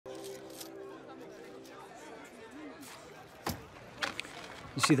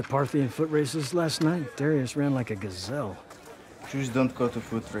You see the Parthian foot races last night? Darius ran like a gazelle. Jews don't go to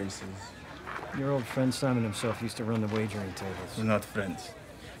foot races. Your old friend Simon himself used to run the wagering tables. We're not friends.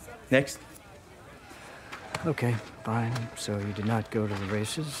 Next. Okay, fine. So you did not go to the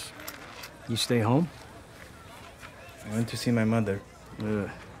races? You stay home? I went to see my mother. Ugh,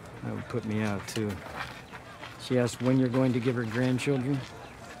 that would put me out, too. She asked when you're going to give her grandchildren?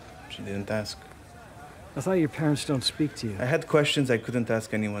 She didn't ask. I thought your parents don't speak to you. I had questions I couldn't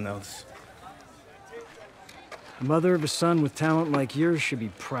ask anyone else. The mother of a son with talent like yours should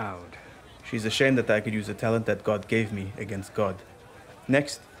be proud. She's ashamed that I could use the talent that God gave me against God.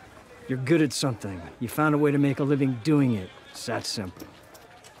 Next. You're good at something. You found a way to make a living doing it. It's that simple.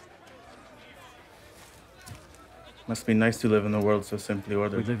 Must be nice to live in a world so simply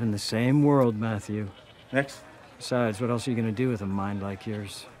ordered. We live in the same world, Matthew. Next. Besides, what else are you gonna do with a mind like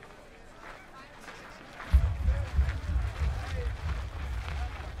yours?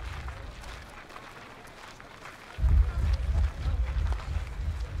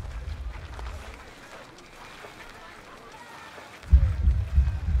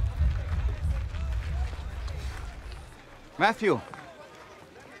 Matthew.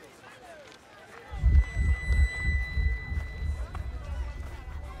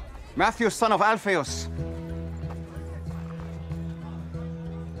 Matthew, son of Alphaeus.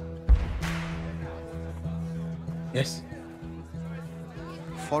 Yes.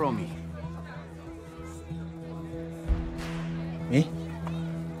 Follow me. Me?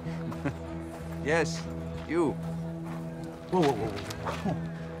 Yes, you. Whoa, whoa, whoa, whoa.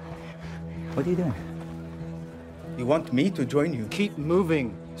 What are you doing? You want me to join you? Keep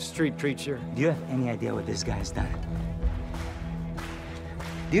moving, street preacher. Do you have any idea what this guy has done?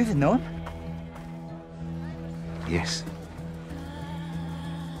 Do you even know him? Yes.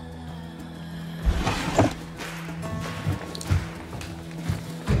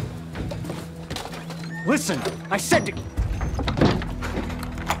 Listen, I said to...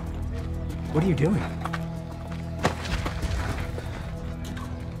 What are you doing?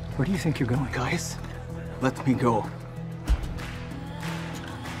 Where do you think you're going? Guys, let me go.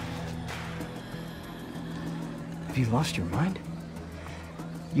 Have you lost your mind?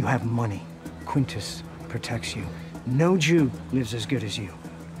 You have money. Quintus protects you. No Jew lives as good as you.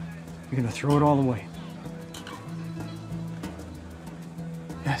 You're gonna throw it all away.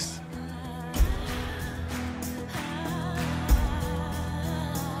 Yes.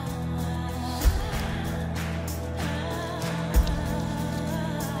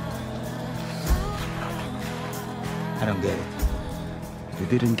 I don't get it. You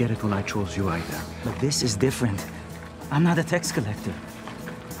didn't get it when I chose you either. But this is different. I'm not a tax collector.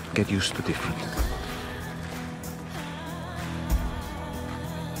 Get used to different.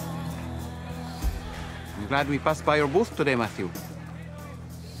 I'm glad we passed by your booth today, Matthew.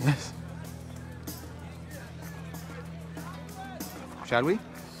 Yes. Shall we?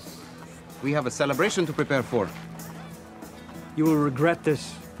 We have a celebration to prepare for. You will regret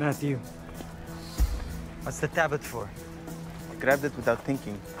this, Matthew. What's the tablet for? I grabbed it without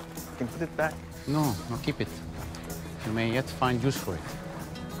thinking. You can put it back. No, keep it. You may yet find use for it.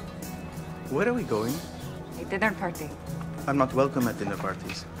 Where are we going? A dinner party. I'm not welcome at dinner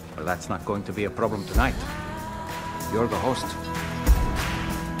parties. Well, that's not going to be a problem tonight. You're the host.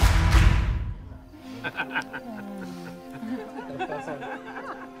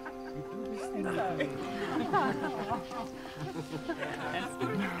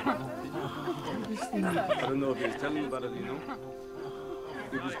 I don't know if he's telling you about it, you know?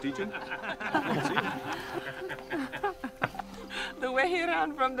 He was teaching. The way he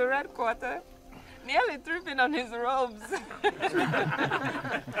ran from the Red Quarter, nearly tripping on his robes.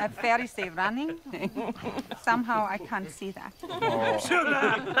 A Pharisee running? Somehow I can't see that.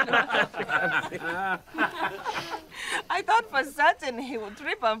 I thought for certain he would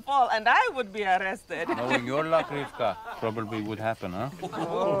trip and fall and I would be arrested. Knowing your luck, Rivka, probably would happen, huh?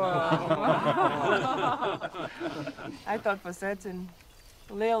 I thought for certain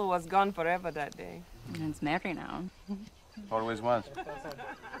Lil was gone forever that day. And it's Mary now. Always was.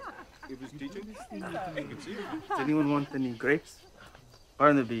 He was teaching. You can see. Does anyone want any grapes?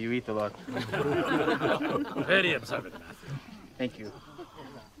 Barnaby, you eat a lot. Very observant, Matthew. Thank you.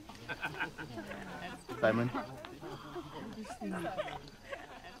 Simon? You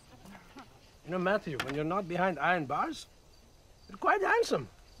know, Matthew, when you're not behind iron bars, you're quite handsome.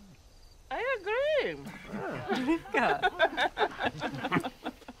 I agree.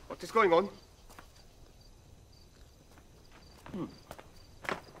 What is going on?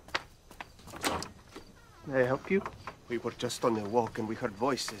 May I help you? We were just on a walk and we heard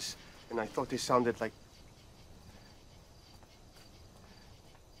voices, and I thought it sounded like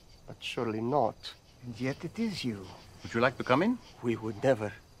Surely not. And yet it is you. Would you like to come in? We would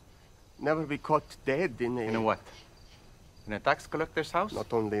never be caught dead in a... In a what? In a tax collector's house?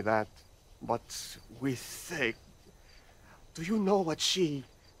 Not only that, but with a... Do you know what she...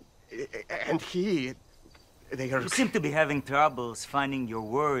 and he... They are... You seem to be having troubles finding your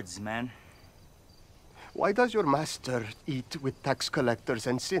words, man. Why does your master eat with tax collectors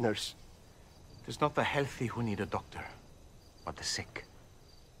and sinners? It is not the healthy who need a doctor, but the sick.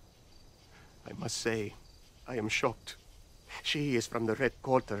 I must say, I am shocked. She is from the Red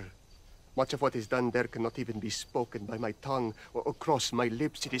Quarter. Much of what is done there cannot even be spoken by my tongue or cross my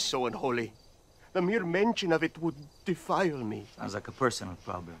lips. It is so unholy. The mere mention of it would defile me. Sounds like a personal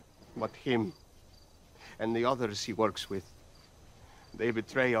problem. But him and the others he works with, they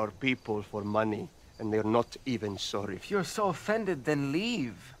betray our people for money, and they're not even sorry. If you're so offended, then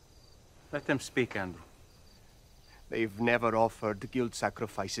leave. Let them speak, Andrew. They've never offered guilt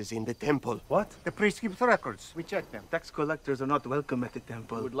sacrifices in the temple. What? The priest keeps records. We check them. Tax collectors are not welcome at the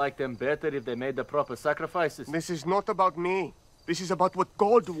temple. Would like them better if they made the proper sacrifices. This is not about me. This is about what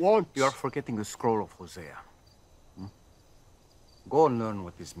God wants. You are forgetting the scroll of Hosea. Go and learn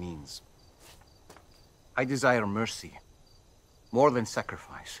what this means. I desire mercy, more than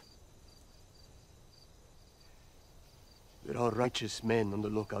sacrifice. There are righteous men on the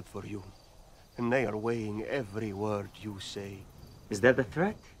lookout for you, and they are weighing every word you say. Is that a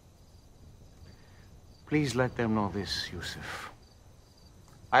threat? Please let them know this, Yusuf.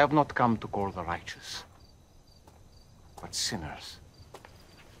 I have not come to call the righteous, but sinners.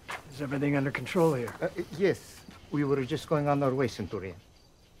 Is everything under control here? Yes. We were just going on our way, Centurion.